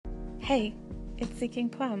Hey, it's Seeking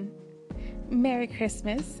Plum. Merry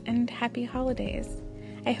Christmas and Happy Holidays.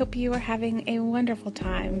 I hope you are having a wonderful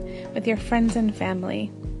time with your friends and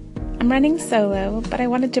family. I'm running solo, but I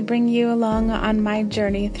wanted to bring you along on my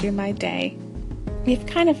journey through my day. You've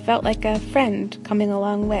kind of felt like a friend coming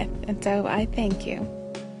along with, and so I thank you.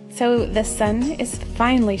 So the sun is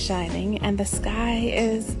finally shining and the sky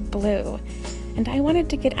is blue, and I wanted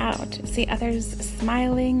to get out, see others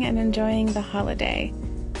smiling and enjoying the holiday.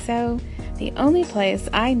 So the only place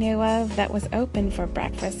I knew of that was open for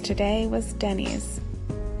breakfast today was Denny's.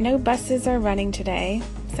 No buses are running today,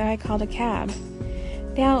 so I called a cab.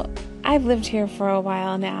 Now, I've lived here for a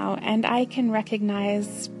while now, and I can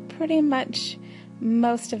recognize pretty much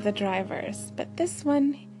most of the drivers, but this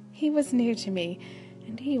one, he was new to me,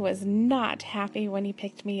 and he was not happy when he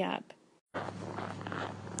picked me up.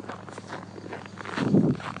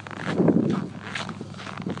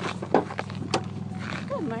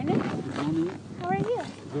 Good morning. Good morning. How are you?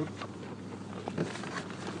 Good.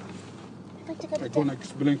 I'd like to go to I'm going to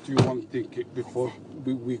explain to you one thing before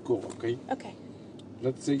we go, okay? Okay.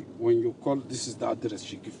 Let's say when you call, this is the address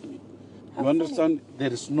she gave me. How You understand?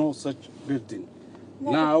 There is no such building.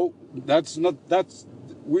 No. Now,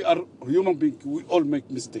 we are human beings. We all make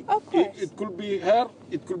mistakes. Of course. It could be her,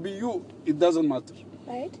 it could be you. It doesn't matter.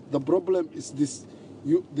 Right? The problem is this.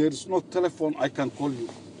 There is no telephone I can call you.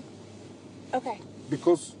 Okay.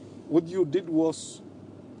 Because what you did was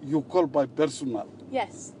you call by personal.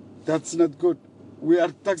 Yes. That's not good. We are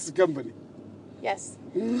taxi company. Yes.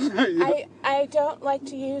 Yeah. I don't like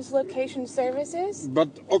to use location services. But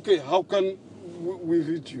okay, how can we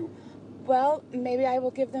reach you? Well, maybe I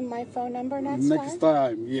will give them my phone number next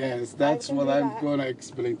time. Yes, that's can what do I'm that. gonna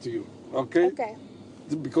explain to you. Okay? Okay.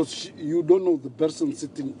 Because you don't know the person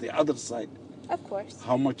sitting the other side. Of course.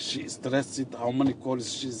 How much she is stressed, how many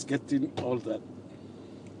calls she's getting, all that.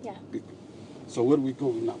 Yeah. So where we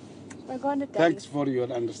going now? We're going to Denny's. Thanks for your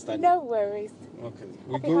understanding. No worries. Okay.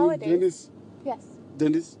 We Happy going holidays. Dennis? Yes.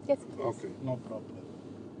 Dennis? Yes, please. Okay, no problem.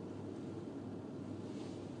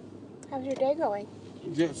 How's your day going?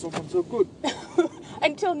 Yeah, so far so good.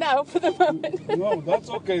 Until now, for the moment. No, that's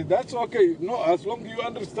okay. That's okay. No, as long as you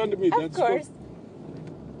understand me, Of that's course.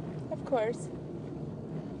 good. Of course.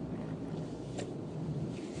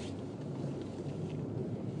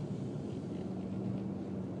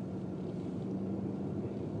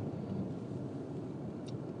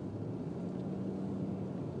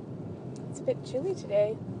 It's a bit chilly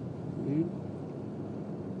today. Hmm?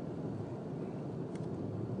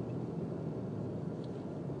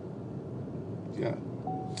 Yeah,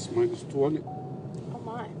 it's minus 20. Oh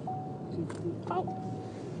my. Oh,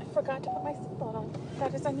 I forgot to put my seatbelt on.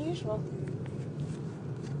 That is unusual.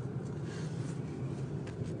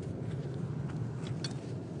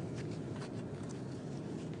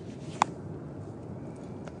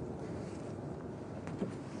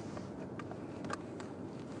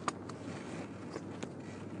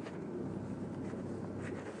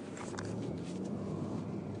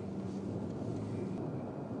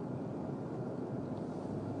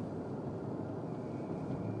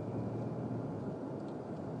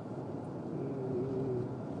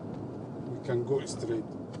 We can go straight.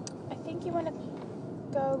 I think you want to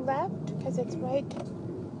go left because it's right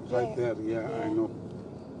Right there, yeah, I Yeah. know.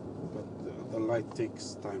 But the light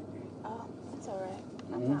takes time. Oh, that's all right.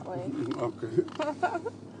 I'm that way. Okay.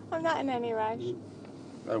 I'm not in any rush.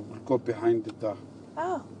 I will go behind the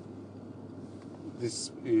Oh,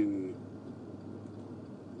 this in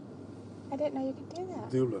I didn't know you could do that.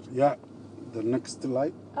 dealer. Yeah, the next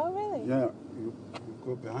light. Oh, really? Yeah, you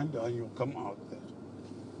go behind and you come out there.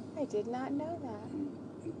 I did not know that.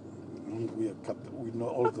 And we know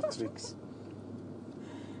all the tricks.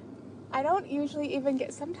 I don't usually even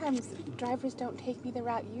get, sometimes drivers don't take me the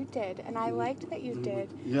route you did, and I liked that you did.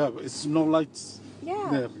 Yeah, but it's no lights Yeah.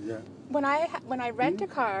 there. Yeah. When I rent a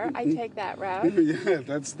car, I take that route. Yeah,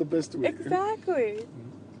 that's the best way. Exactly.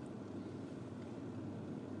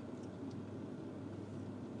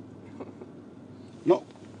 No,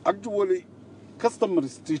 actually,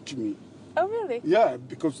 customers teach me. Oh, really? Yeah,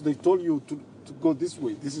 because they told you to go this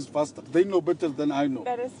way. This is faster. They know better than I know.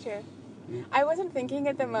 That is true. I wasn't thinking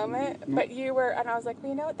at the moment, but you were, and I was like,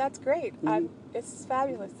 well, you know what? That's great. This is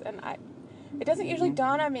fabulous. And it doesn't usually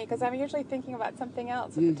dawn on me because I'm usually thinking about something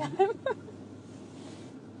else at the time.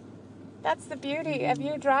 That's the beauty of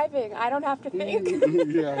you driving. I don't have to think.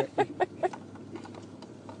 Yeah.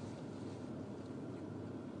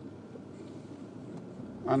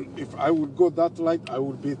 And if I would go that light, I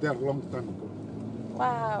would be there a long time ago.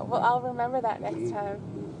 Wow. Well, I'll remember that next time.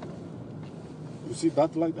 You see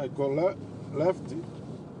that light? I go left,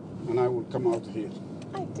 and I will come out here.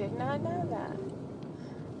 I did not know that.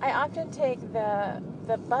 I often take the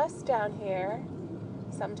bus down here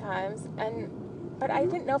sometimes, but I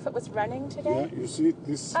didn't know if it was running today. Yeah, you see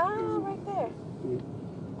this. Oh, right there.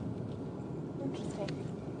 Interesting.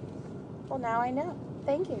 Well, now I know.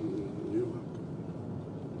 Thank you. You're welcome.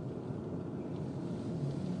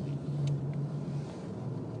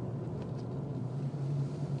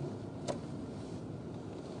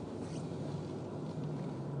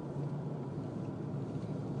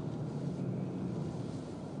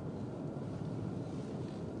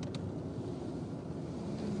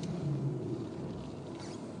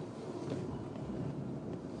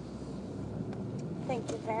 Thank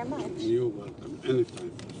you very much. You're welcome.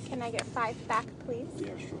 Anytime. Can I get 5 back, please?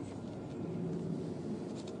 Yeah, sure.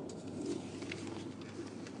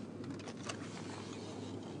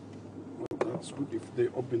 Oh, that's good if they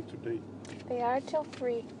open today. They are till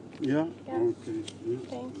 3. Yeah? Yeah. Okay. Yeah.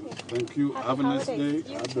 Thank you. Thank you. Happy Have a nice holidays.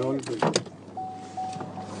 day. You Happy too. holidays.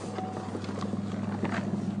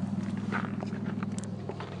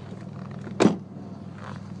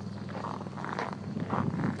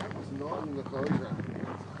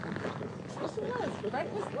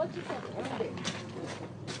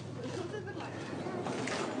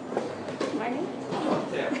 Morning.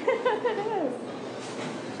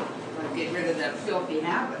 Get rid of that filthy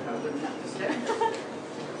habit, I wouldn't understand.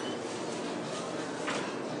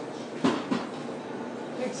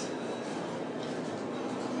 Thanks.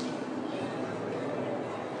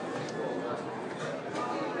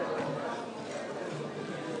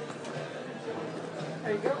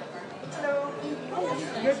 There you go. Hello.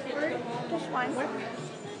 Good for you? Just one.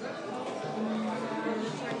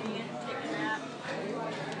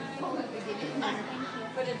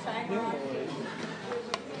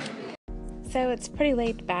 So it's pretty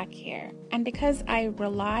laid back here, and because I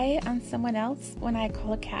rely on someone else when I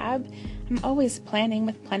call a cab, I'm always planning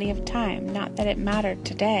with plenty of time. Not that it mattered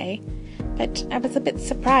today, but I was a bit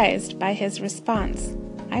surprised by his response.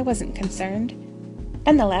 I wasn't concerned.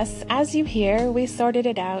 Nonetheless, as you hear, we sorted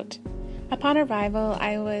it out. Upon arrival,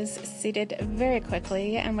 I was seated very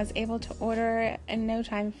quickly and was able to order in no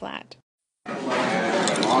time flat.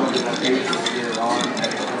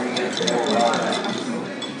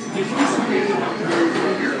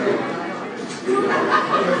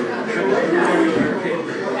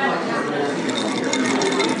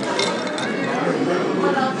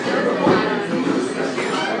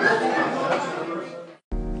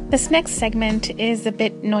 This next segment is a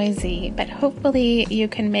bit noisy, but hopefully you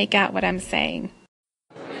can make out what I'm saying.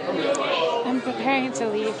 I'm preparing to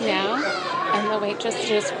leave now, and the waitress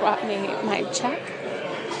just brought me my check,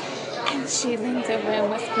 and she leans over and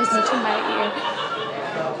whispers into my ear,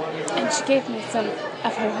 and she gave me some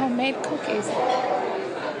of her homemade cookies.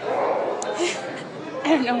 I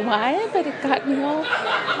don't know why, but it got me all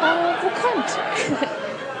verklempt.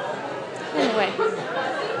 Anyway,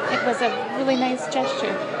 it was a really nice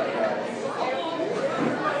gesture.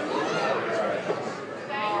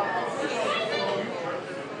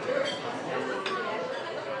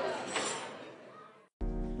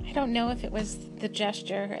 I don't know if it was the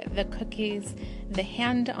gesture, the cookies, the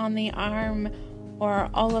hand on the arm, or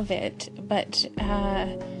all of it, but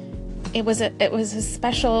it was a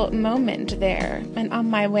special moment there. And on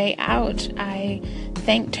my way out, I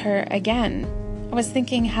thanked her again. I was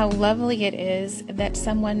thinking how lovely it is that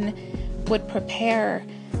someone would prepare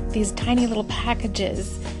these tiny little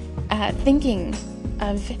packages, thinking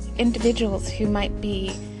of individuals who might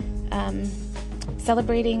be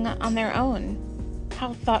celebrating on their own.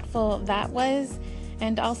 How thoughtful that was,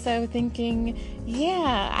 and also thinking,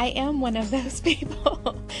 yeah, I am one of those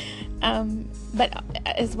people. But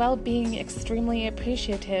as well being extremely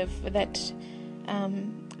appreciative that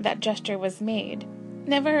that gesture was made.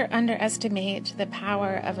 Never underestimate the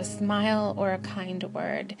power of a smile or a kind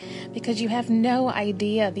word, because you have no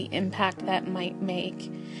idea the impact that might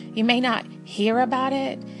make. You may not hear about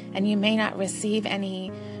it, and you may not receive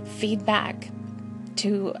any feedback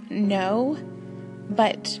to know,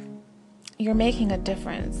 but you're making a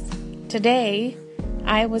difference. Today,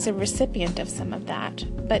 I was a recipient of some of that,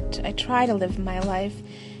 but I try to live my life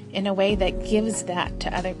in a way that gives that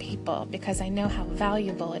to other people because I know how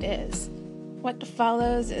valuable it is. What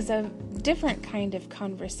follows is a different kind of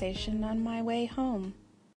conversation on my way home.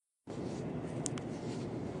 I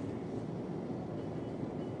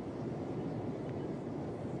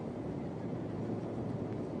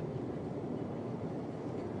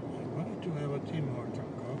wanted to have a Tim Horton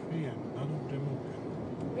coffee and none of them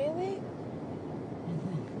open. Really?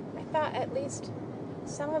 I thought at least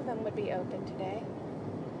some of them would be open today.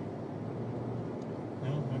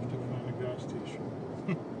 Now I have to find a gas station.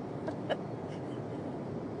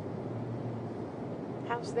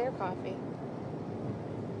 How's their coffee?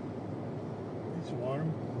 It's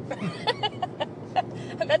warm.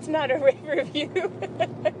 That's not a rave review.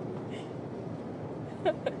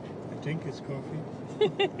 I think it's coffee.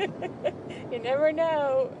 You never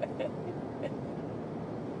know.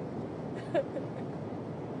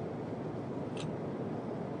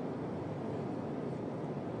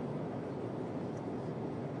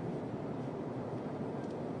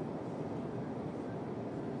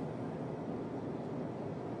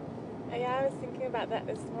 Yeah, I was thinking about that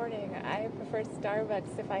this morning. I prefer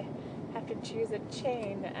Starbucks if I have to choose a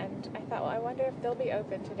chain, and I thought, well, I wonder if they'll be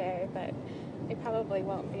open today, but they probably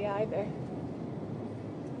won't be either.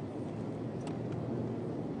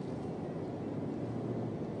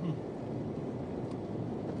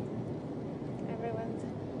 Everyone's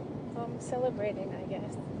home celebrating, I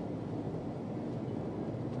guess.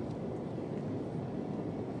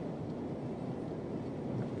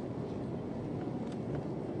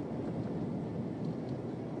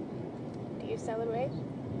 Do you celebrate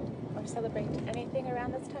or celebrate anything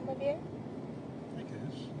around this time of year? I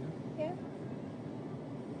guess, yeah. Yeah?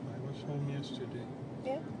 I was home yesterday.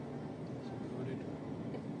 Yeah? That's about it.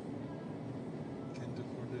 Can't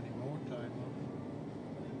afford any more time off.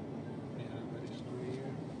 We had a very slow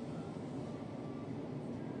year.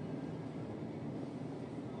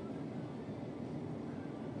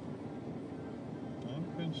 I'm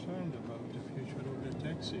concerned about the future of the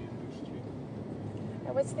taxi industry.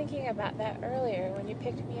 I was thinking about that earlier when you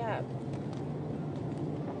picked me up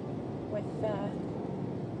with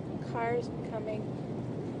cars becoming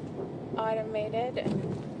automated,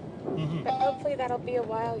 but hopefully that'll be a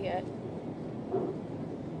while yet.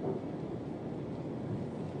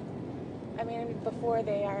 I mean, before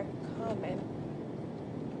they are common.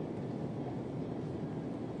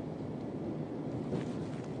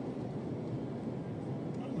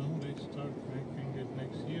 I don't know, they start making it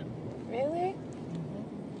next year. Really?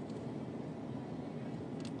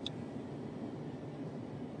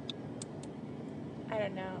 I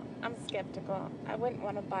don't know. I'm skeptical. I wouldn't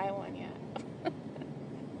want to buy one yet.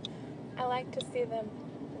 I like to see them,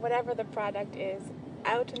 whatever the product is,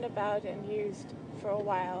 out and about and used for a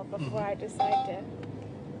while before I decide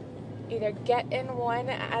to either get in one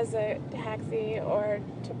as a taxi or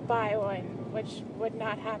to buy one, which would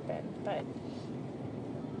not happen. But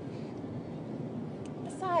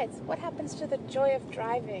besides, what happens to the joy of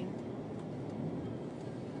driving?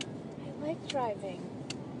 I like driving.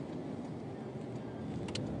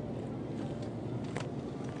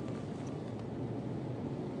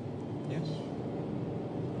 Yes.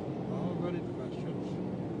 All valid questions.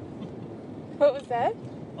 What was that?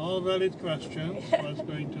 All valid questions. What's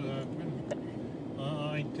going to happen?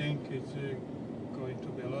 I think it's going to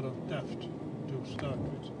be a lot of theft to start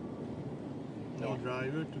with. No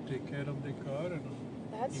driver to take care of the car, and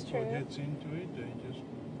That's people true. gets into it, they just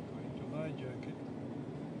going to hijack it.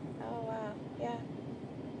 Oh, wow. Yeah.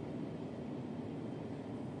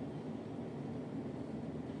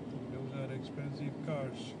 Those are expensive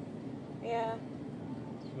cars. Yeah.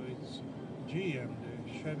 So it's GM,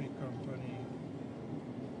 the Chevy company.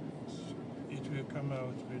 It will come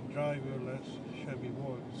out with driverless Chevy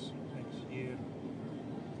Volts next year.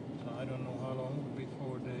 So I don't know how long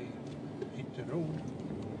before they hit the road.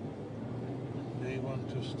 They want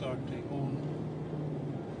to start their own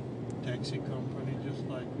taxi company just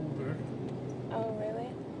like Uber. Oh, really?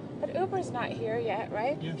 But Uber's not here yet,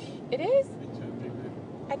 right? Yes, It is? it's everywhere.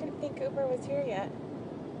 I didn't think Uber was here yet.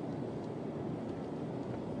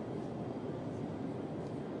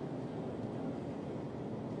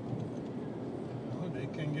 Oh, they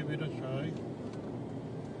can give it a try.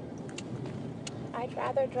 I'd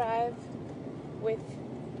rather drive with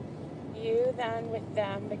you than with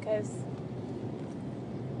them because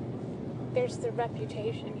there's the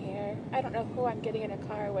reputation here. I don't know who I'm getting in a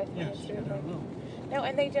car with when Yes, it's you Uber. don't know. No,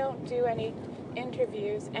 and they don't do any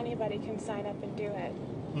interviews. Anybody can sign up and do it.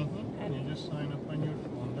 And you just sign up on your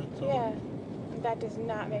phone, that's all. Yeah. That does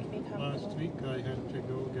not make me Last comfortable. week I had to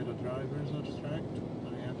go get a driver's abstract.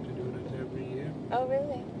 I have to do that every year. Oh,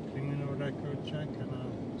 really? Criminal record check and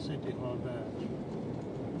a city hall badge.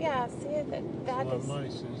 Yeah, see, that So is... I'm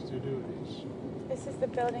licensed to do this. This is the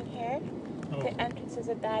building here. Oh, The entrance is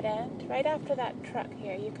at that end. Right after that truck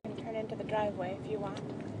here, you can turn into the driveway if you want.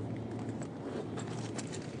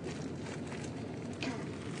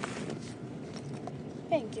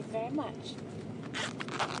 Thank you very much.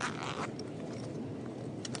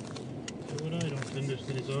 what I don't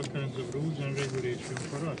understand is all kinds of rules and regulations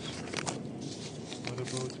for us. What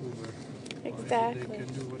about Uber? Why Exactly. they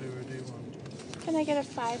can do whatever they want. Can I get a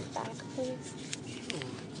 5 back, please? Sure.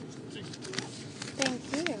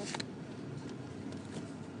 Thank you.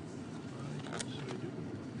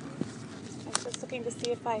 checking to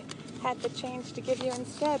see if I had the change to give you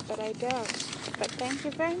instead, but I don't. But thank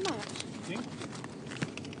you very much. See?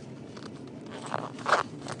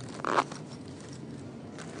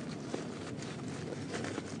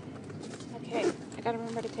 Okay, I gotta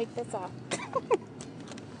remember to take this off.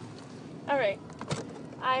 All right.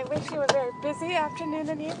 I wish you a very busy afternoon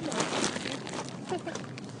and evening.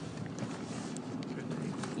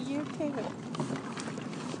 You too.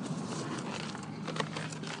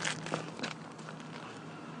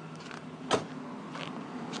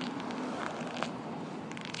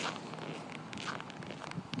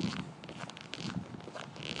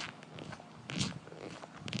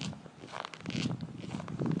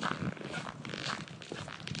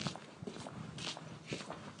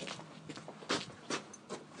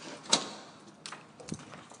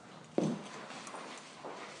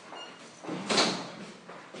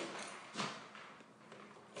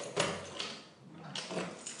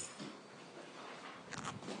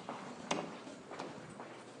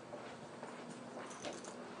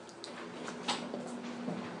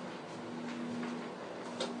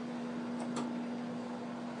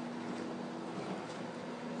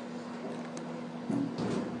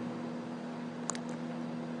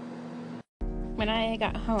 When I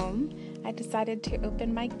got home, I decided to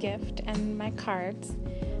open my gift and my cards,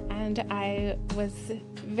 and I was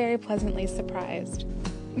very pleasantly surprised.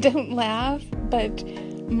 Don't laugh, but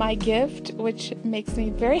my gift, which makes me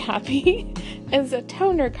very happy, is a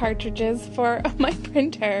toner cartridges for my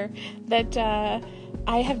printer that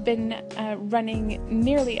I have been running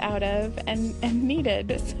nearly out of and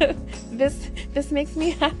needed. So this makes me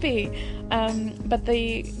happy. But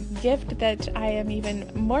the gift that I am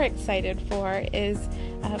even more excited for is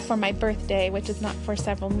for my birthday, which is not for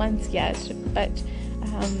several months yet, but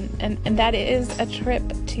and that is a trip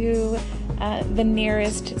to the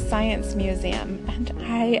nearest science museum, and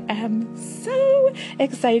I am so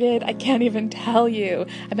excited. I can't even tell you.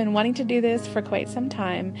 I've been wanting to do this for quite some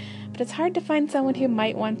time, but it's hard to find someone who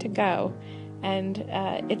might want to go, and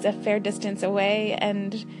it's a fair distance away,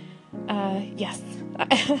 and yes,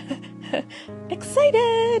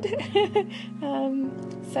 excited.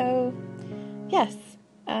 So yes,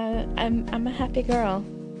 I'm a happy girl.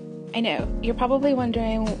 I know, you're probably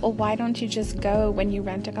wondering, well, why don't you just go when you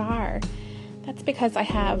rent a car? That's because I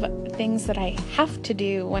have things that I have to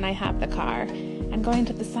do when I have the car. And going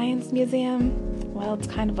to the science museum, well, it's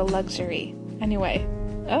kind of a luxury. Anyway,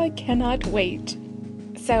 I cannot wait.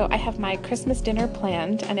 So I have my Christmas dinner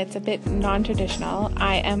planned, and it's a bit non-traditional.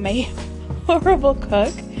 I am a horrible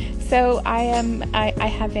cook, so I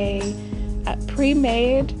have a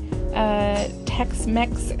pre-made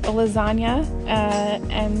Tex-Mex lasagna,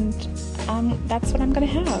 and that's what I'm gonna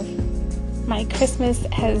have. My Christmas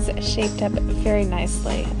has shaped up very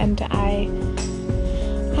nicely, and I'm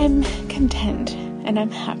content and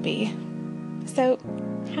I'm happy. So,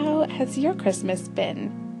 how has your Christmas been?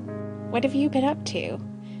 What have you been up to?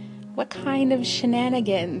 What kind of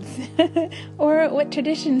shenanigans or what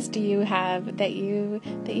traditions do you have that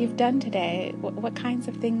you've done today? What kinds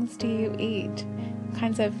of things do you eat?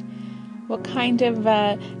 What kind of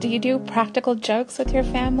do you do practical jokes with your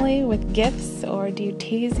family with gifts, or do you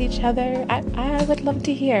tease each other? I would love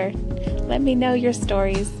to hear. Let me know your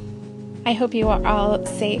stories. I hope you are all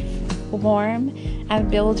safe, warm, and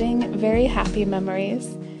building very happy memories.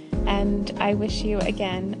 And I wish you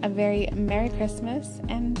again a very Merry Christmas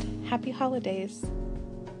and Happy Holidays.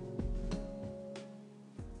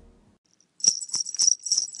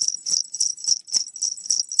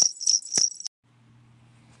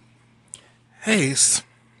 Hey, it's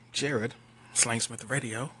Jared, Slangsmith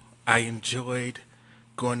Radio. I enjoyed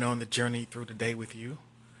going on the journey through the day with you.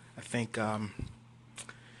 I think,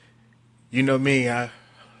 you know me, I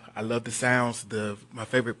love the sounds. My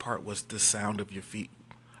favorite part was the sound of your feet.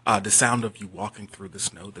 The sound of you walking through the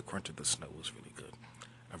snow, the crunch of the snow was really good.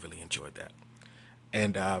 I really enjoyed that.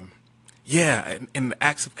 And, yeah, in the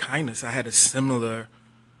acts of kindness, I had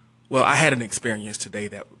I had an experience today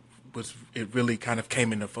that it really kind of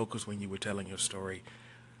came into focus when you were telling your story.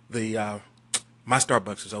 My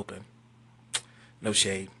Starbucks was open. No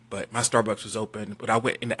shade, but my Starbucks was open. But I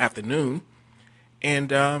went in the afternoon, and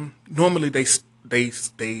normally they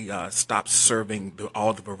stop serving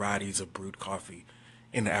all the varieties of brewed coffee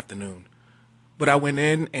in the afternoon. But I went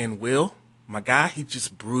in, and Will, my guy, he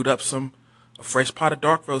just brewed up a fresh pot of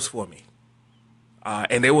dark roast for me,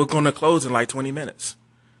 and they were going to close in like 20 minutes.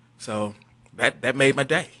 So that made my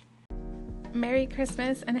day. Merry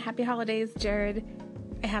Christmas and Happy Holidays, Jared.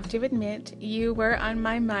 I have to admit, you were on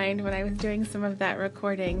my mind when I was doing some of that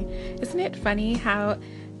recording. Isn't it funny how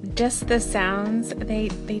just the sounds, they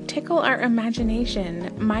tickle our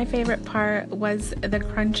imagination. My favorite part was the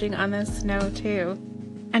crunching on the snow too.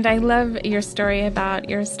 And I love your story about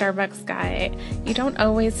your Starbucks guy. You don't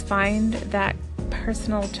always find that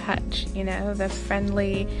personal touch, the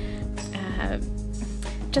friendly,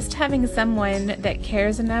 just having someone that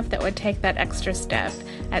cares enough that would take that extra step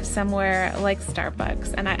at somewhere like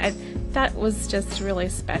Starbucks. And I that was just really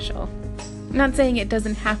special. I'm not saying it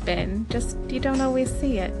doesn't happen, just you don't always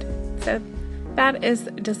see it. So that is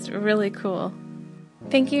just really cool.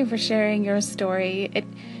 Thank you for sharing your story.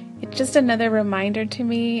 It's just another reminder to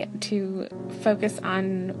me to focus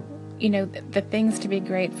on, the things to be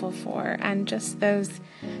grateful for, and just those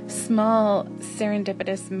small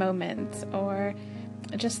serendipitous moments, or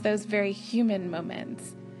just those very human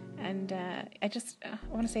moments. And I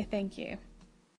want to say thank you.